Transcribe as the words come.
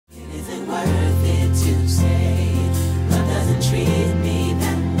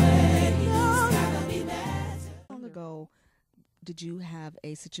did you have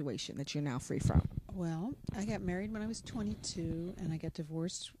a situation that you're now free from? Well, I got married when I was 22, and I got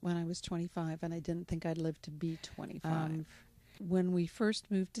divorced when I was 25, and I didn't think I'd live to be 25. When we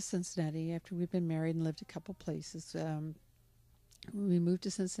first moved to Cincinnati, after we'd been married and lived a couple places, we moved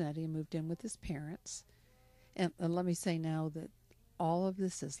to Cincinnati and moved in with his parents. And let me say now that all of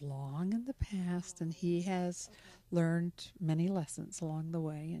this is long in the past, and he has learned many lessons along the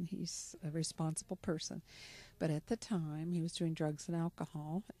way, and he's a responsible person. But at the time, he was doing drugs and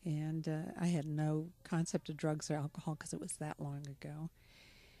alcohol, and I had no concept of drugs or alcohol because it was that long ago.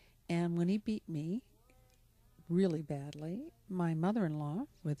 And when he beat me really badly, my mother-in-law,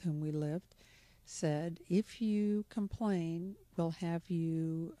 with whom we lived, said, if you complain, we'll have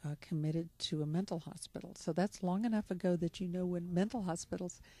you committed to a mental hospital. So that's long enough ago that you know when mental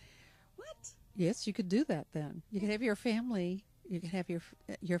hospitals... What? Yes, you could do that then. You could have your family... You could have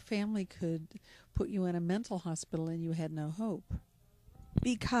your family could put you in a mental hospital and you had no hope.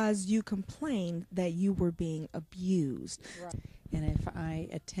 Because you complained that you were being abused. Right. And if I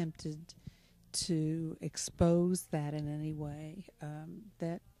attempted to expose that in any way,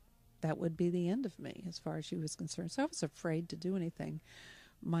 that would be the end of me as far as she was concerned. So I was afraid to do anything.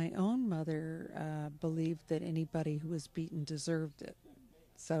 My own mother believed that anybody who was beaten deserved it.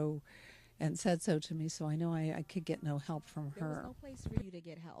 And said so to me, so I know I could get no help from her. There was no place for you to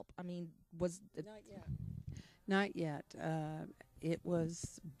get help. I mean, was it... Not yet. Not yet. It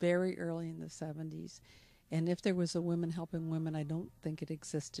was very early in the 70s, and if there was a women helping women, I don't think it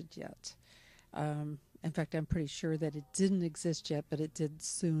existed yet. In fact, I'm pretty sure that it didn't exist yet, but it did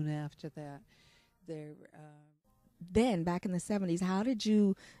soon after that. Then, back in the 70s, how did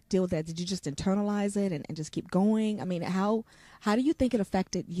you deal with that? Did you just internalize it and just keep going? I mean, how do you think it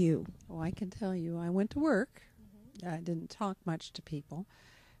affected you? Oh, I can tell you. I went to work. I didn't talk much to people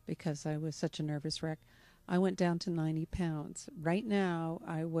because I was such a nervous wreck. I went down to 90 pounds. Right now,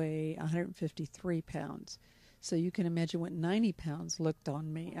 I weigh 153 pounds. So you can imagine what 90 pounds looked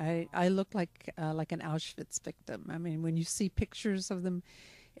on me. I looked like an Auschwitz victim. I mean, when you see pictures of them,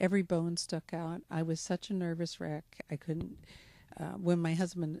 every bone stuck out. I was such a nervous wreck. I couldn't, when my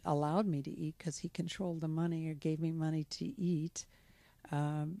husband allowed me to eat because he controlled the money or gave me money to eat,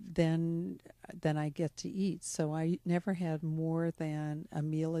 then I get to eat. So I never had more than a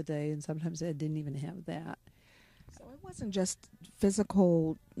meal a day, and sometimes I didn't even have that. So it wasn't just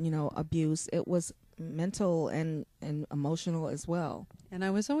physical, abuse. It was mental and emotional as well. And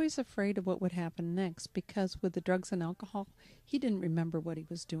I was always afraid of what would happen next because with the drugs and alcohol, he didn't remember what he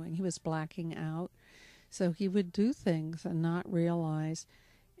was doing. He was blacking out. So he would do things and not realize.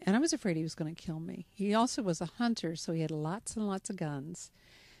 And I was afraid he was going to kill me. He also was a hunter, so he had lots and lots of guns.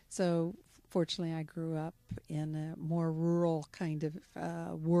 So fortunately, I grew up in a more rural kind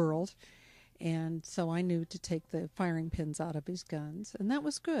of world. And so I knew to take the firing pins out of his guns. And that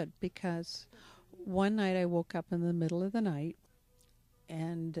was good because one night I woke up in the middle of the night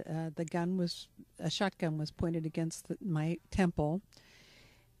and a shotgun was pointed against my temple,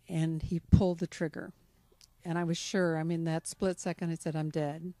 and he pulled the trigger. And I was sure, that split second I said, I'm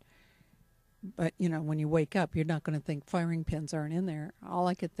dead. But, when you wake up, you're not going to think firing pins aren't in there. All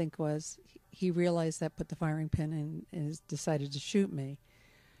I could think was he realized that, put the firing pin in, and decided to shoot me.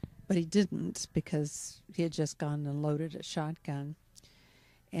 But he didn't because he had just gone and loaded a shotgun.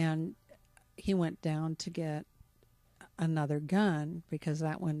 And he went down to get another gun because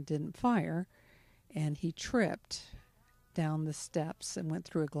that one didn't fire, and he tripped down the steps and went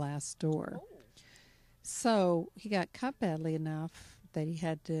through a glass door. Oh. So he got cut badly enough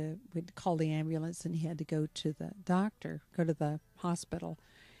that we'd call the ambulance, and he had to go to the doctor, go to the hospital.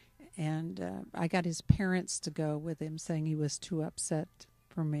 And I got his parents to go with him, saying he was too upset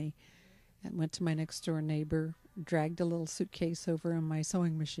for me, and went to my next door neighbor, dragged a little suitcase over in my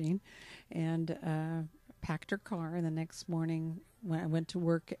sewing machine, and packed her car. And the next morning, when I went to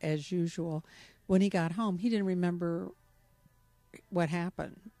work as usual, when he got home, he didn't remember what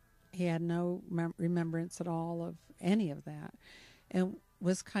happened. He had no remembrance at all of any of that, and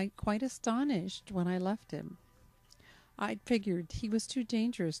was quite astonished when I left him. I figured he was too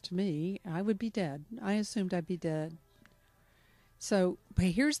dangerous to me. I would be dead. I assumed I'd be dead. So, but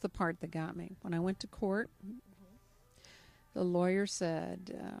here's the part that got me. When I went to court, the lawyer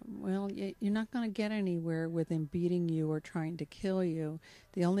said, well, you're not going to get anywhere with him beating you or trying to kill you.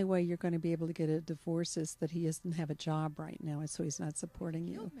 The only way you're going to be able to get a divorce is that he doesn't have a job right now, and so he's not supporting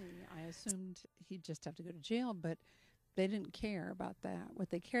you. I assumed he'd just have to go to jail, but they didn't care about that. What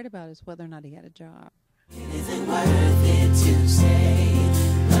they cared about is whether or not he had a job. Is it worth it to say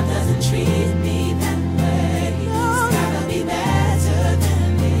love doesn't treat me that way? It's gotta be better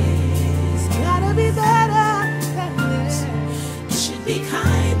than this. It's gotta be better than this. Be kind.